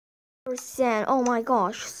First sand. Oh my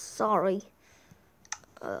gosh, sorry.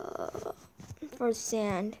 First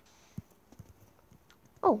sand.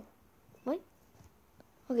 Oh, what?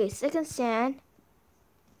 Okay, second sand.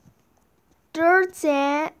 Third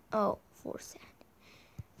sand. Oh, fourth sand.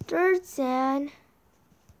 Third sand.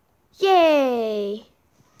 Yay!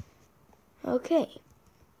 Okay.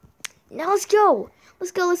 Now let's go.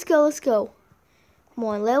 Let's go. Come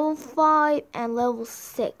on, level 5 and level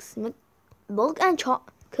 6. Milk and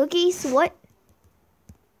cookies. What?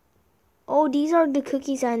 Oh, these are the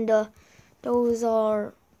cookies and those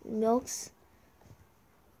are milks.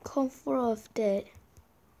 Comfort of dead.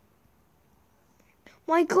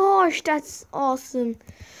 My gosh, that's awesome.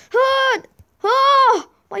 Ah! Oh,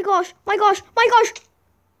 my gosh.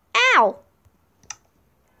 Ow!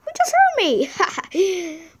 Who just hurt me?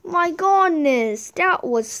 My goodness, that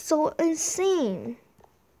was so insane.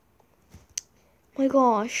 My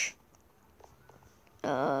gosh.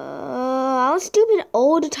 I was stupid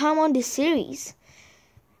all the time on this series.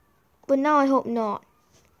 But now I hope not.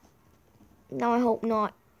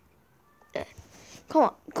 Come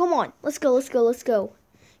on. Let's go.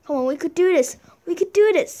 Come on, we could do this.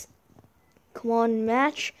 Come on,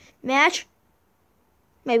 match.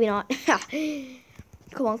 Maybe not.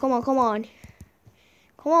 Come on.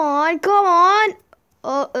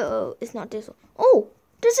 Oh, it's not this one. Oh,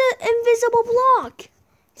 there's an invisible block.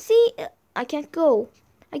 See, I can't go.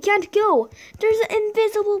 There's an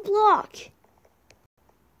invisible block.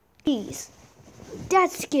 Jeez,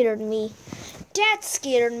 that scared me.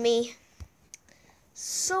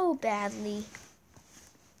 So badly.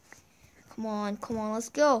 Come on, let's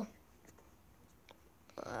go.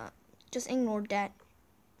 Just ignore that.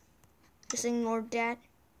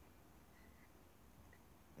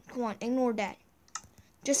 Come on, ignore that.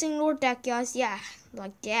 Just ignore that, guys. Yeah,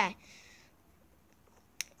 like that.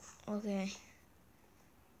 Okay.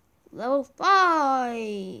 Level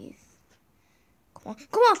 5. Come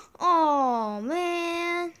on. Oh,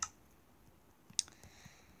 man.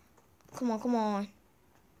 Come on.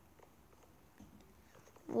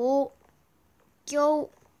 Whoa. Yo.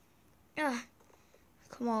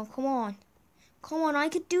 Come on, I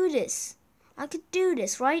could do this.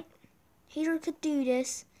 Right? Hater could do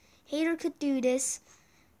this.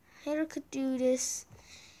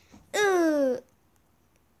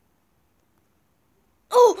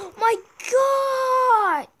 Oh my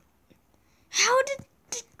god! How did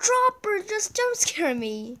the dropper just jump scare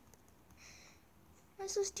me?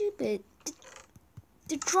 That's so stupid.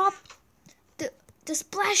 The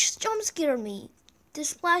splash jump scare me. The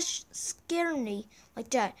splash scared me like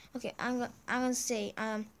that. Okay, I'm gonna say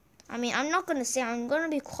I'm not gonna say. I'm gonna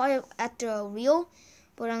be quiet at the reel,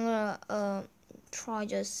 but I'm gonna try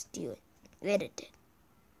just do it. Edit it.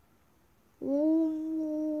 Oh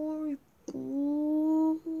my god!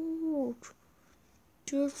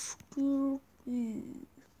 Just scared me.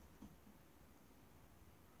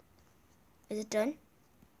 Is it done?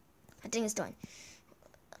 I think it's done.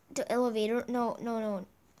 The elevator? No.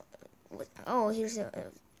 Oh, here's the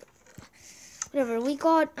whatever. We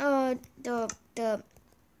got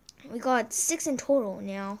we got 6 in total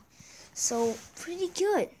now, so pretty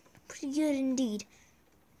good indeed.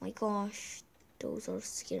 My gosh, those are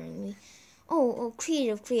scaring me. Oh,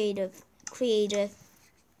 creative.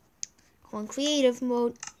 Come on, creative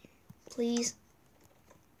mode, please.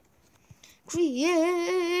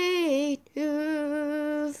 Creative.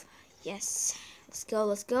 Yes.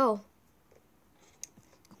 Let's go.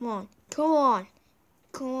 Come on,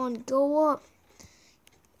 go up.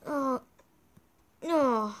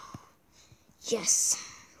 No. Yes,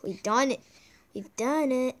 we've done it.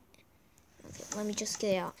 Okay, let me just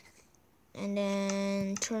get out. And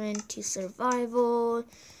then turn into survival.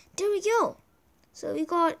 There we go. So we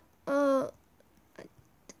got,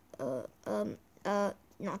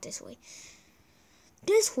 not this way.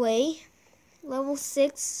 This way, level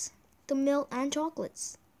 6, the milk and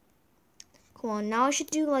chocolates. Come on, now I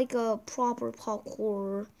should do like a proper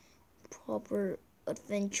parkour, proper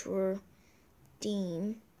adventure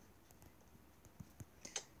theme.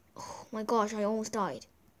 Oh my gosh, I almost died.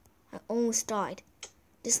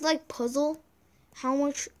 This is like puzzle. How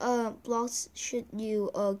much blocks should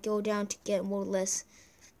you go down to get more or less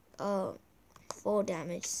fall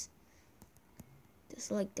damage? This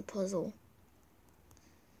is like the puzzle.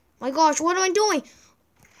 My gosh, what am I doing?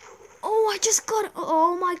 Oh, I just got.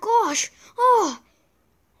 Oh my gosh. Oh.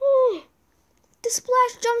 The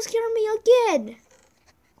splash jump scared me again.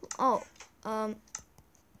 Oh,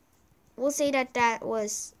 we'll say that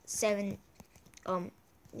was 7.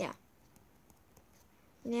 Yeah.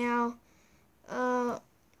 Now,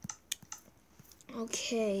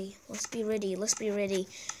 okay, let's be ready.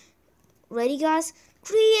 ready, guys?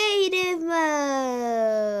 Creative mode.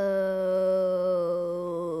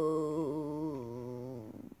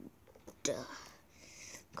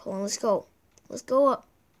 Come on, let's go. Let's go up.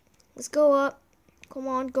 Let's go up. Come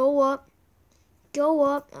on, go up. Go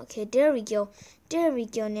up. Okay, there we go. There we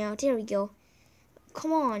go now. There we go.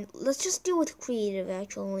 Come on, let's just do with creative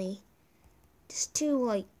actually. It's too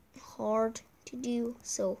like hard to do,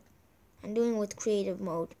 so I'm doing with creative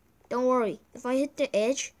mode. Don't worry, if I hit the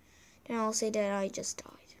edge, then I'll say that I just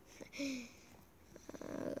died. You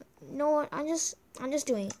know what? I'm just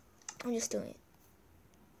doing it. I'm just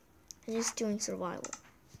doing survival.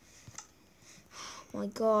 Oh my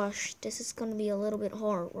gosh, this is gonna be a little bit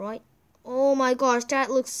hard, right? Oh my gosh, that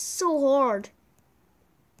looks so hard.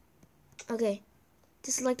 Okay,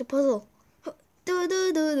 this is like the puzzle.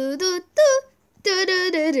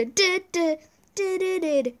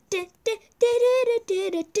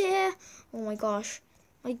 Oh my gosh.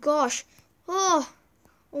 My gosh. Oh,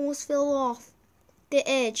 almost fell off the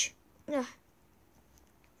edge.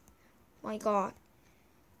 My God.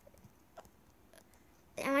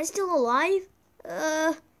 Am I still alive?